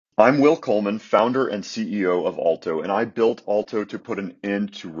I'm Will Coleman, founder and CEO of Alto, and I built Alto to put an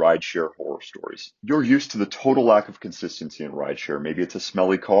end to rideshare horror stories. You're used to the total lack of consistency in rideshare. Maybe it's a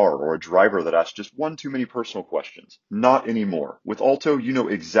smelly car or a driver that asks just one too many personal questions. Not anymore. With Alto, you know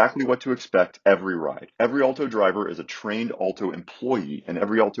exactly what to expect every ride. Every Alto driver is a trained Alto employee, and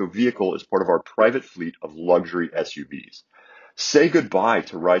every Alto vehicle is part of our private fleet of luxury SUVs. Say goodbye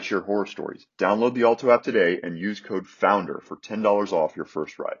to rideshare horror stories. Download the Alto app today and use code FOUNDER for $10 off your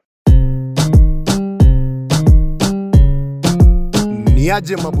first ride.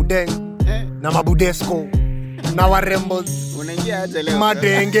 Niaje mabudeng na mabudesko na warembo unaingia aje leo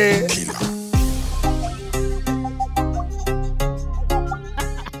madenge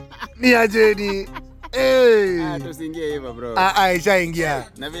niaje ni tusiingie hivyo bro. Ishaingia.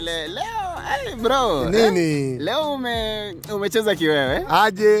 Na vile leo bro. Nini? Leo umecheza kiwewe?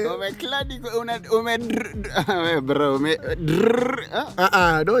 Aje. Umekladi bro.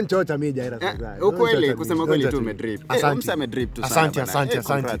 Don't chocha me Jaira sasa. Ukweli kusema kweli tu umedrip. Umsa umedrip tu sana. Asante.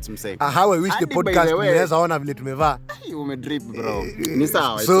 How I wish the podcast unaweza ona vile tumevaa. Umedrip bro. Ni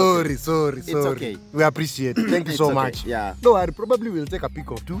sawa. Sorry. It's okay. We appreciate it. Thank you so much. Yeah. No, I probably will take a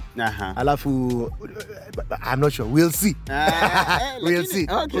pic of two. Alafu I'm not sure. We'll see. We'll see.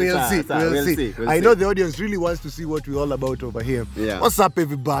 I know the audience really wants to see what we're all about over here. Yeah. What's up,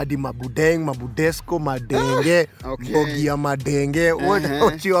 everybody? Mabudeng, mabudesko, madenge, bogia madenge.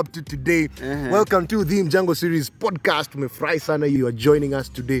 What you up to today? Welcome to the Mjango series podcast. Umefurahi sana you are joining us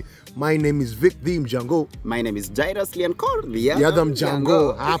today. My name is Vic the Mjango. My name is Jairus Liancor. The other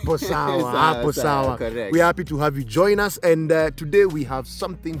Mjango. Hapo sawa. Correct. We're happy to have you join us, and today we have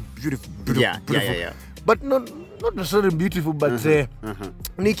something beautiful. Yeah. But not necessarily beautiful, but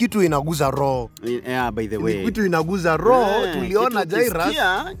ni kitu inaguza roho. Yeah, by the way. Ni kitu inaguza roho, tuliona Jairus.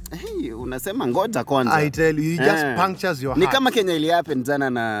 Hey, unasema ngoja kwanza. I tell you, he just punctures your heart. Ni kama Kenya ili happen jana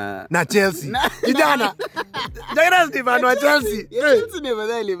na Chelsea. Kijana. Jairus ni fan wa Chelsea. Chelsea ni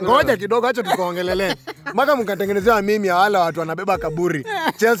badali bro. Ngoja kidogo acha tukaongelelea. Maka mkatengenezea mimi ya wale watu wanabeba kaburi.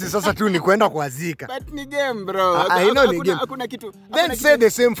 Chelsea sasa tu ni kwenda kuazika. But ni game bro. Hakuna kitu. Then say the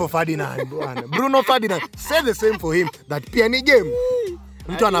same for Ferdinand bwana. Bruno Ferdinand, say the same for him. That pia ni game.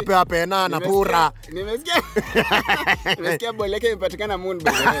 Mtu anapewa pena na pura. Nimesikia ball yake imepatikana moon by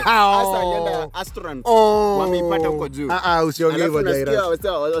the way. Sasa alienda astronaut. Wameipata huko juu. Usiongee hivyo Jairus.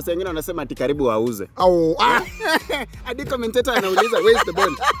 Watu wengine wanasema ati karibu wauze. Hadi commentator anauliza where is the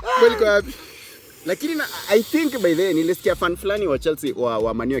ball? Ball iko wapi? Lakini I think by the way nilisikia fan fulani wa Chelsea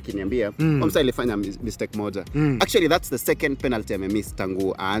wa Man U akiniambia Omsa alifanya mistake moja. Actually that's the second penalty amemiss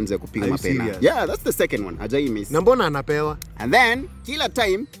tangu aanze kupiga mapena. Yeah, that's the second one. Hajai miss. Na mbona anapewa? And then kila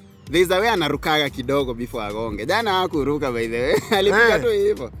time there's a way anarukaga kidogo before agonge. Jana hakuruka by the way.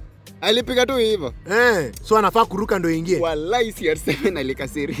 Alipiga tu hivyo. So anafaa kuruka ndo ingie. Wallahi CR7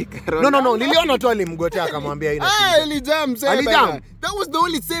 alikasirika. No, niliona tu alimgotea akamwambia ina. Alijam sasa. That was the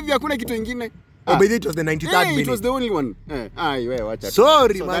only save, hakuna kitu kingine. But it was the 93rd minute. It was the only one. Wacha.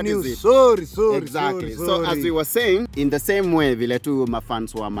 Sorry, Manu. Sorry. Exactly. So as we were saying, in the same way vile tu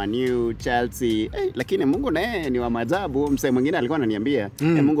mafans wa Man U, Chelsea, lakini Mungu naye ni wa maajabu. Msee mwingine alikuwa ananiambia,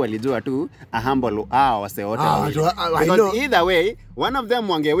 Mungu alijua tu a humble wase wote. Because either way, one of them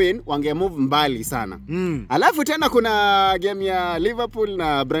wange move mbali sana. Alafu tena kuna game ya Liverpool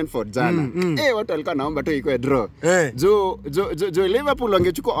na Brentford jana. Watu walikuwa naomba tu ikuwe draw. Jo Liverpool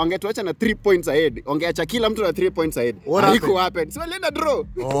wangetuacha na 3 points ahead. Wangeacha kila mtu na 3 points ahead. Haiko happen. So alienda draw.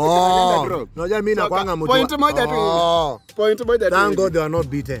 Unajua mimi nakwanga mtu. Point moja tu. Thank God they are not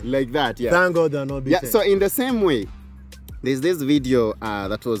beaten. Like that, yeah. Thank God they are not beaten. Yeah, so in the same way, there's this video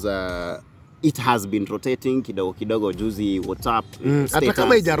that was it has been rotating kidogo juzi WhatsApp status. Hata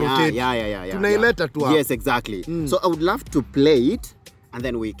kama ija rotate. Yeah. Tunaileta tu hapo. Yes, exactly. So I would love to play it and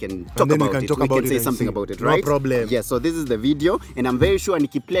then we can talk about it. We can say something about it, right? No problem. Yeah, so this is the video and I'm very sure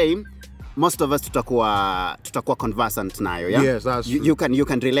nikiplay most of us tutakuwa conversant nayo, yeah? Yes, that's true. You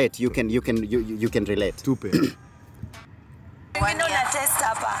can relate. You can relate. Stupid. Wengine una test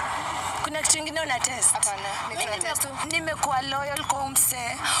hapa. Kuna kitu kingine una test. Nimekuwa loyal kwa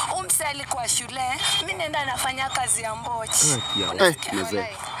umse alikuwa shule. Mimi nenda nafanya kazi ya mbochi.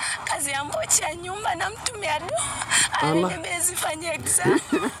 Kazi ya mbochi ya nyumba na mtumia do. Nimezifanyia exam.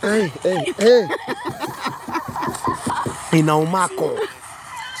 Inaumako.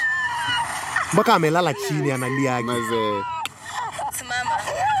 Mpaka amelala chini analia haki. Simama.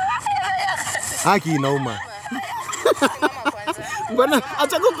 Haki inauma. Mbona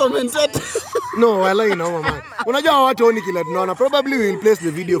acha kucommentate. No, wala inauma man. Unajua watu oni kila tunaona. Probably we will place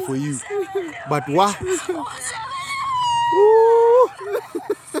the video for you. But what?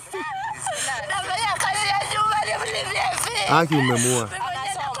 Haki umemua.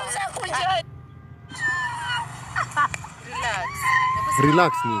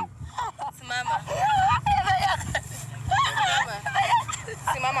 Relax nini?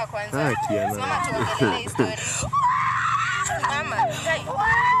 Simama kwanza. Kiana. Simama tuongelee story. Simama.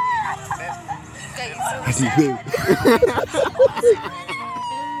 Guys.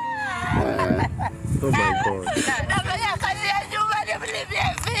 Oh my God. Nafanya kazi ya nyumba ni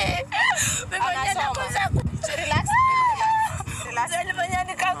mlipia fee. Relax. Nilifanya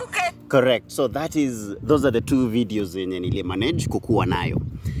nikaanguka. Correct. So those are the two videos zenye nili manage kukuwa nayo.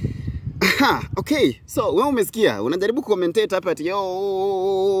 Okay. So wewe umesikia, unajaribu commentate hapa ati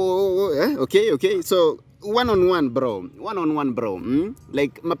okay. So one on one bro.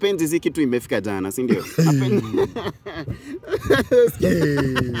 Like mapenzi si kitu imefika jana, si ndio?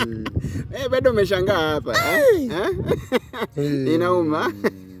 Bado umeshangaa hapa. Inauma.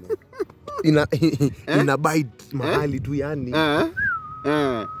 Ina bite mahali tu yani.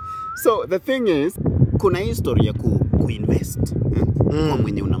 So the thing is, kuna history ya kuinvest kwa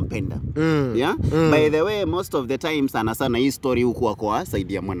mwenye unampenda. Yeah? By the way, most of the time sana hii story hukuwa kwa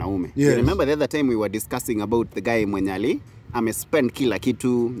side ya mwanaume. Yes. You remember the other time we were discussing about the guy mwenye amespend kila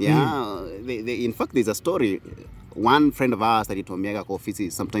kitu. Yeah? In fact, there's a story. One friend of ours alituambiaga kwa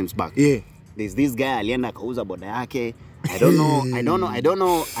ofisi sometimes back. Yeah. There's this guy alienda akauza boda yake. I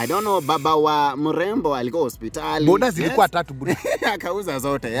don't know baba wa mrembo alikuwa hospitali. Boda zilikuwa 3 buda. Akauza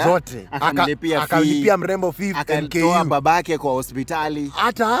zote, ya? Zote. Akalipia mrembo 5 akatoa babake kwa hospitali.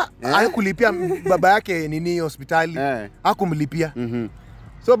 Hata hakulipia baba yake nini hospitali. Hakumlipia.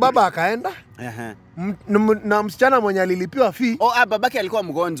 So baba akaenda. Na msichana mwenye alilipiwa fee. Babake alikuwa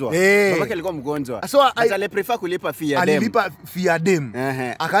mgonjwa. Babake alikuwa mgonjwa. So I prefer kulipa fee ya dem. Alilipa fee ya dem.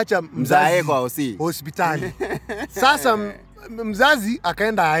 Akaacha mzazi kwa hospitali. Sasa mzazi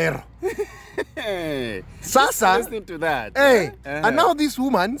akaenda Ahero. Sasa listen to that. And now this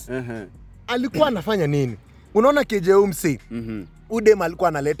woman alikuwa anafanya nini? Unaona keje umse. Udem alikuwa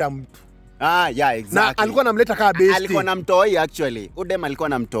analeta mtu. Yeah, exactly. Na alikuwa anamleta kama bestie. Alikuwa anamtoi actually. Udem alikuwa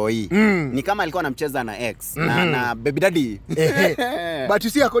anamtoi. Ni kama alikuwa anamcheza na ex na baby daddy. But you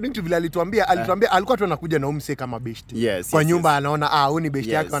see, according to vile alituambia alikuwa tu anakuja na umse kama bestie. Yes, kwa nyumba yes. Anaona huyu ni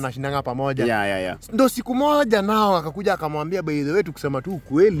bestie yake wanashindana pamoja. Yeah. Ndo siku moja nao akakuja akamwambia, by the way, tukusema tu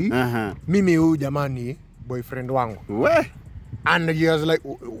ukweli, mimi huyu jamani boyfriend wangu. And he was like,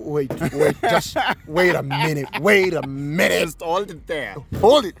 wait, just wait a minute. Just hold it there.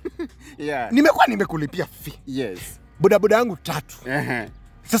 Hold it. Yeah. Nimekulipia fee. Yes. Boda yangu 3.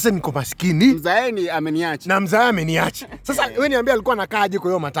 Sasa niko maskini. Mzaeni ameniacha. Na mzae ameniacha. Sasa wewe niambia alikuwa anakaaje kwa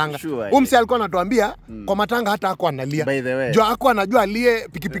hiyo matanga? Sure, Umse alikuwa anatuambia kwa matanga hata hakuwa analia. By the way. Jo hakuwa anajua alie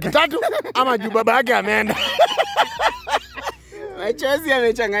pikipiki 3 ama juu baba yake ameenda. Machozi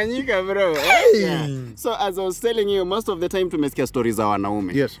yamechanganyika bro. Yeah. So as I was telling you, most of the time tumesikia stories za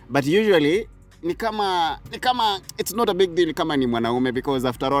wanaume. Yes. But usually ni kama it's not a big deal kama ni mwanaume, because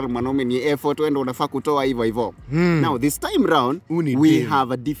after all mwanaume ni effort, wewe ndio unafaa kutoa hivyo. Now this time round we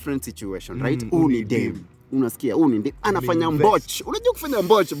have a different situation, right? Uni dem. Unasikia uni dem anafanya mboch. Unajua kufanya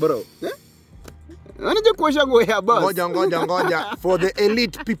mboch bro? Unajua kuosha nguo ya boss. Ngoja. For the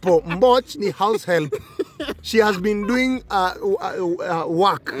elite people, mboch ni Househelp. She has been doing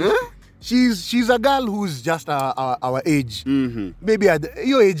work. She's a girl who's just our age. Maybe at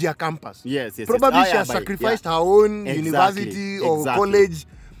your age ya campus. Yes. Probably she has sacrificed her own university or college.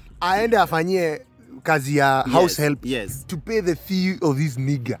 Aende afanyie kazi ya Househelp to pay the fee of this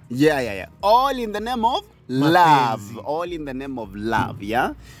nigga. Yeah. All in the name of love. All in the name of love,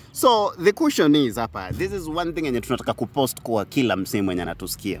 yeah? So the question is hapa, this is one thing yenye tunataka kupost kwa kila msee mwenye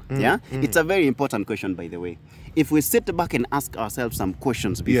anatusikia, yeah? It's a very important question, by the way. If we sit back and ask ourselves some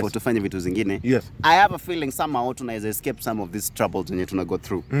questions before tufanye vitu zingine, I have a feeling somehow tunaweza escape some of these troubles yenye tuna go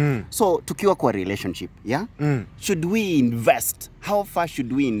through. So tukiwa kwa relationship, yeah? Should we invest? How far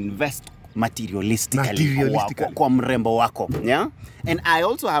should we invest materialistically. Kwa mrembo wako, yeah? And I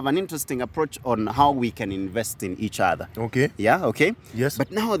also have an interesting approach on how we can invest in each other. Okay. Yeah, okay? Yes.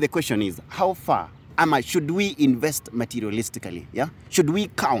 But now the question is, how far? Should we invest materialistically? Yeah? Should we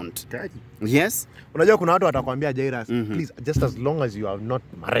count? Yes? Unajua kuna watu watakwambia Jairus, please, just as long as you have not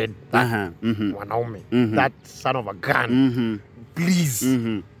married that wanaume, that son of a gun, please,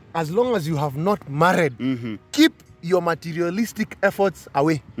 as long as you have not married, keep your materialistic efforts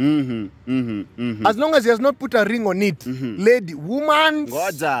away. As long as he has not put a ring on it, lady, woman,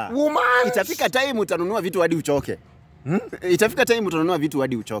 itafika time utanunua vitu hadi uchoke. Itafika time utanunua vitu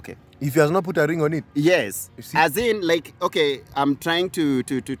hadi uchoke. If he has not put a ring on it. Yes. As in, like, okay, I'm trying to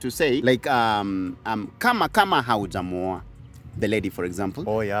say, like, kama haujamuoa the lady, for example.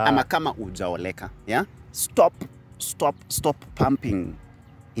 Oh, yeah. Ama kama ujaoleka, yeah? Stop pumping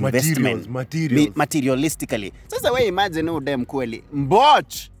investment. Materialistically. Sasa wewe imagine dem kweli.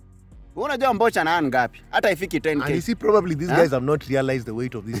 Mboch. Unajua mboch ana ngapi? Hata ifiki 10k. And you see probably these guys have not realized the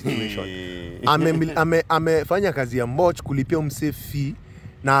weight of this situation. Amefanya kazi ya mboch kulipia mse fee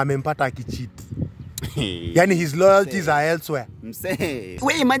na amempata akicheat. Yani his loyalties are elsewhere. Mse.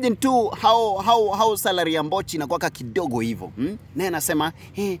 We imagine too how salary ya mbochi inakuwa kidogo hivyo. Na anasema,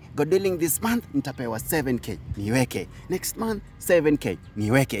 "Hey, God willing this month nitapewa 7k, niweke. Next month 7k,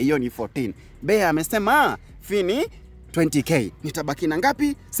 niweke." Hiyo ni 14. Bea amesema, "Fini 20k, nitabaki na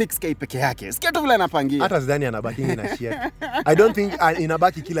ngapi? 6k peke yake." Sikia tu vile anapangia. Hata sidhani anabaki na shit. I don't think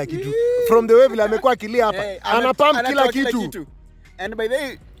inabaki kila kitu. From the way vile amekuwa kilia hapa, anapump kila kitu. And by the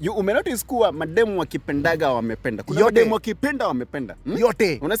way, you umenotice kuwa mademu wakipendaga wamependa. Kuna mademu wakipenda wamependa.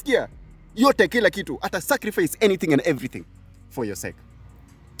 Yote. Unasikia? Yote kila kitu. Hata sacrifice anything and everything for your sake.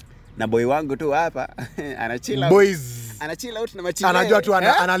 Na boy wangu tu hapa anachila. Boys. Anachila out na machila. Anajua tu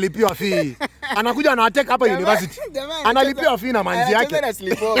analipiwa fee. Anakuja anawateka hapa university. Analipiwa fee na manzi yake. Anacheza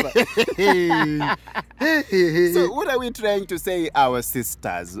sleepover. So what are we trying to say, our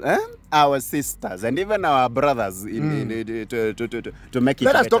sisters? Our sisters and even our brothers to make it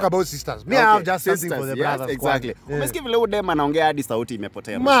Let better. us talk about sisters. Me, I have just something for the brothers. Exactly. Umesikia vile dem anaongea hadi sauti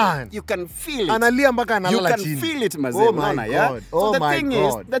imepotea. Man. You can feel it. Analia mpaka analala chini. You can feel it, mazee. Oh my God. So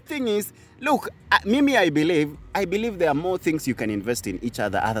the thing is, look, Mimi, I believe there are more things you can invest in each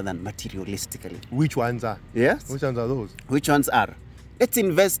other than materialistically. Which ones are? Yes. Which ones are those? Which ones are? Let's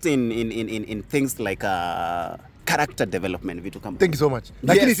invest in things like character development, vitu kama. Thank you so much.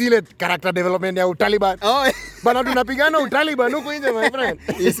 Lakini si ile character development ya Taliban. Oh. Bana tunapigana Taliban huko nje, my friend.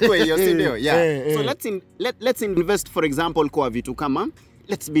 Isikwe hiyo, si ndio? Yeah. So let's invest, for example, kwa vitu kama,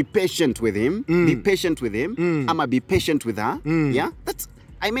 let's be patient with him, be patient with him, ama be patient with her. Yeah?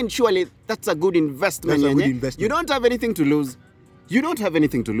 Surely that's a good investment. That's a good investment. You don't have anything to lose. You don't have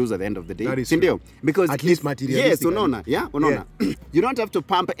anything to lose at the end of the day. That is true. Because at least materialistically. Yes, unaona. Yeah. You don't have to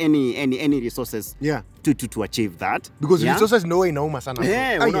pump any resources to achieve that. Because resources no way inauma sana.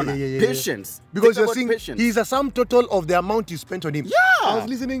 Patience. Because you're seeing he's a sum total of the amount you spent on him. Yeah. I was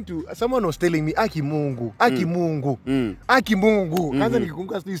listening to someone was telling me Aki Mungu. Kwanza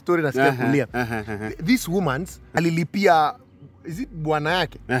nikikumbuka hii story na sikia kulia. This woman's alilipia, is it bwana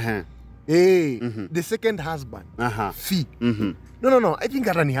yake? The second husband fee. No, I think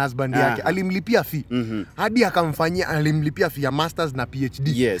hata ni husband yake alimlipia fee. Hadi akamfanyia, alimlipia fee ya masters na PhD.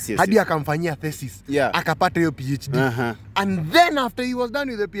 Yes. Hadi akamfanyia thesis. Akapata hiyo PhD. And then after he was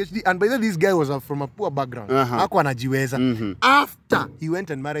done with the PhD, and by the way this guy was from a poor background. Hakuwa anajiweza. After he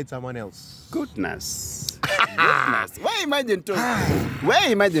went and married someone else. Goodness. Why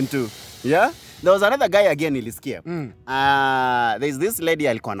imagine too? Yeah? There was another guy again nilisikia. There's this lady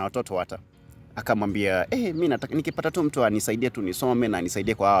alikuwa na watoto wata. Akamwambia, mimi nataka nikipata tu mtu anisaidie tu nisome na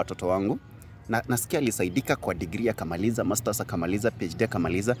anisaidie kwa watoto wangu. Nasikia alisaidika kwa degree akamaliza, masters akamaliza, PhD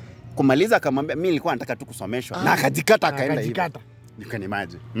akamaliza. Kumaliza akamwambia mimi nilikuwa nataka tu kusomeshwa. Na akajikata akaenda hivyo.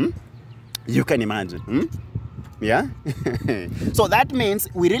 You can imagine. Yeah? So that means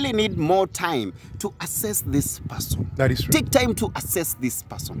we really need more time to assess this person. That is true. Take time to assess this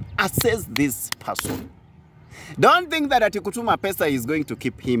person. Assess this person. Don't think that atikutuma pesa is going to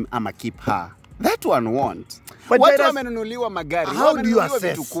keep him ama keep her. That one won't. Watu wamenunuliwa magari. How do you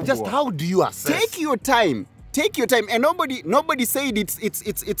assess? Just how do you assess? Take your time. And nobody said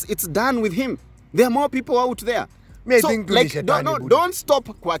it's done with him. There are more people out there. So, like, don't stop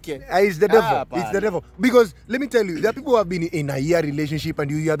kwake. It's the devil. It's the devil. Because let me tell you, there are people who have been in a year relationship and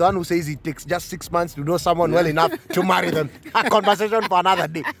you are the one who says it takes just 6 months to know someone well enough to marry them. A conversation for another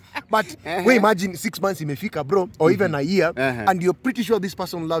day. But we imagine 6 months imefika, bro, or even a year, and you're pretty sure this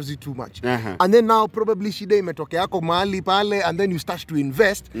person loves you too much. And then now probably shida imetoke yako mahali pale, and then you start to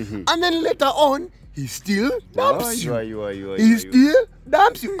invest, and then later on, he still dumps you. He still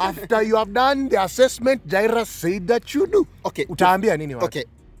dumps you. After you have done the assessment, Jaira said that you do. Okay. Utaambia nini watu? Okay.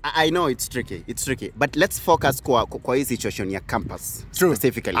 I know it's tricky. But let's focus kwa hii situation ya campus.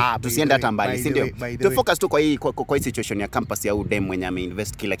 Specifically. Tusiende hata mbali, si ndio? To focus tu kwa hii situation ya campus ya udem mwenye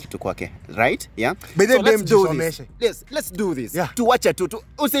ameinvest kila kitu kwake. Right? Yeah? So let's do this. Yeah. Tuacha tu.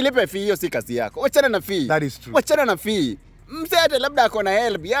 Usilipe fee, hiyo si kazi yako. Wachana na fee. That is true. Wachana na fee. Msete labda akona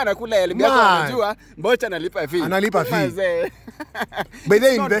help, anakula help yako anajua, mbocha analipa fee. Analipa fee. But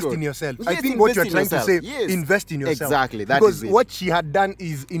they invest in yourself. I think what you're trying to say, invest in yourself. Exactly, that because is it. what she had done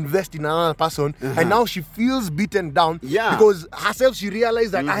is invest in another person, and now she feels beaten down because herself she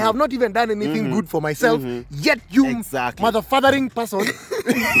realized that I have not even done anything good for myself, yet you mother-fathering person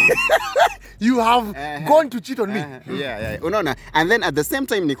You have gone to cheat on me. Yeah. Unaona, and then at the same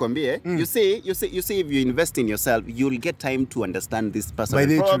time nikwambie, you see if you invest in yourself, you'll get time to understand this person. By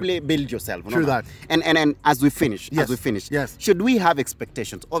the way, probably build yourself. True that. And as we finish, Yes. should we have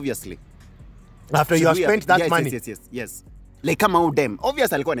expectations? Obviously. After you have spent that money. Yes. Like kama udem,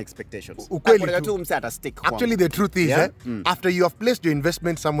 obviously alikuwa na expectations. Ukweli tu mse ata-stick kwangu. Actually, the truth is, after you have placed your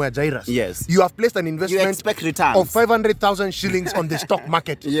investment somewhere, Jairus, you have placed an investment you expect returns of 500,000 shillings on the stock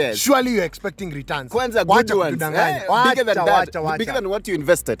market. Yes. Surely you're expecting returns. Kwanza good ones. Bigger than that. Wacha. Bigger than what you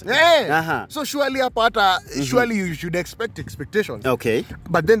invested. So surely surely you should expect expectations. Okay.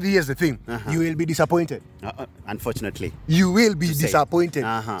 But then here's the thing. You will be disappointed. Unfortunately. You will be disappointed.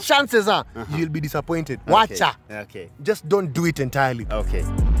 Chances are you'll be disappointed. Wacha. Okay. Just don't do it entirely. Okay.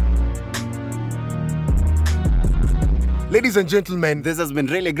 Ladies and gentlemen, this has been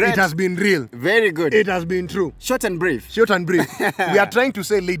really great. It has been real. Very good. It has been true. Short and brief. We are trying to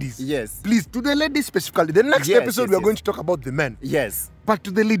say, ladies. Yes. Please, to the ladies specifically. The next episode, we are going to talk about the men. Yes. But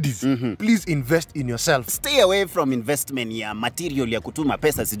to the ladies, please invest in yourself. Stay away from investment ya material ya kutuma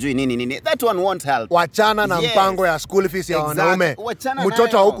pesa sijui nini. That one won't help. Wachana na mpango ya school fees ya wanaume.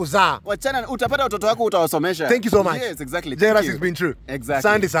 Mtoto haukuzaa. Wachana, utapata watoto wako utawasomesha. Thank you so much. Yes, exactly. Jairus has been true.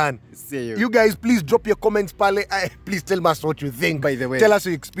 Exactly. Sandy. See you. You guys, please drop your comments, pale. Please tell us what you think. By the way. Tell us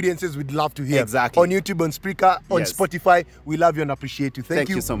your experiences. We'd love to hear. Exactly. On YouTube, on Spreaker, on Spotify. We love you and appreciate you. Thank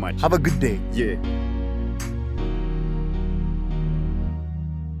you so much. Have a good day. Yeah.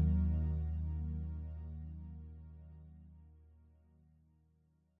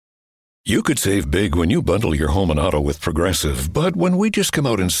 You could save big when you bundle your home and auto with Progressive, but when we just come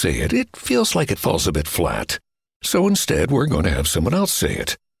out and say it, it feels like it falls a bit flat. So instead, we're going to have someone else say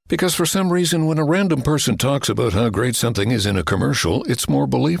it. Because for some reason, when a random person talks about how great something is in a commercial, it's more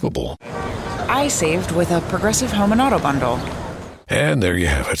believable. I saved with a Progressive home and auto bundle. And there you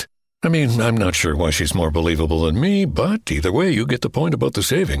have it. I mean, I'm not sure why she's more believable than me, but either way, you get the point about the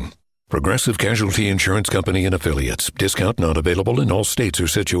saving. Progressive Casualty Insurance Company and Affiliates. Discount not available in all states or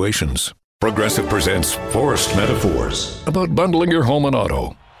situations. Progressive presents Forced Metaphors about bundling your home and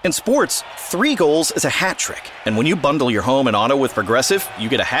auto. In sports, 3 goals is a hat trick. And when you bundle your home and auto with Progressive, you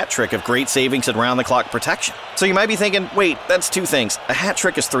get a hat trick of great savings and round-the-clock protection. So you might be thinking, wait, that's 2 things. A hat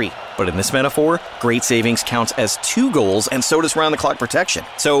trick is 3. But in this metaphor, great savings counts as 2 goals, and so does round-the-clock protection.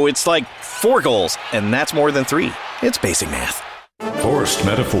 So it's like 4 goals, and that's more than 3. It's basic math. Forced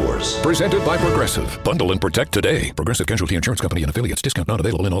Metaphors. Presented by Progressive. Bundle and protect today. Progressive Casualty Insurance Company and Affiliates. Discount not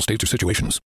available in all states or situations.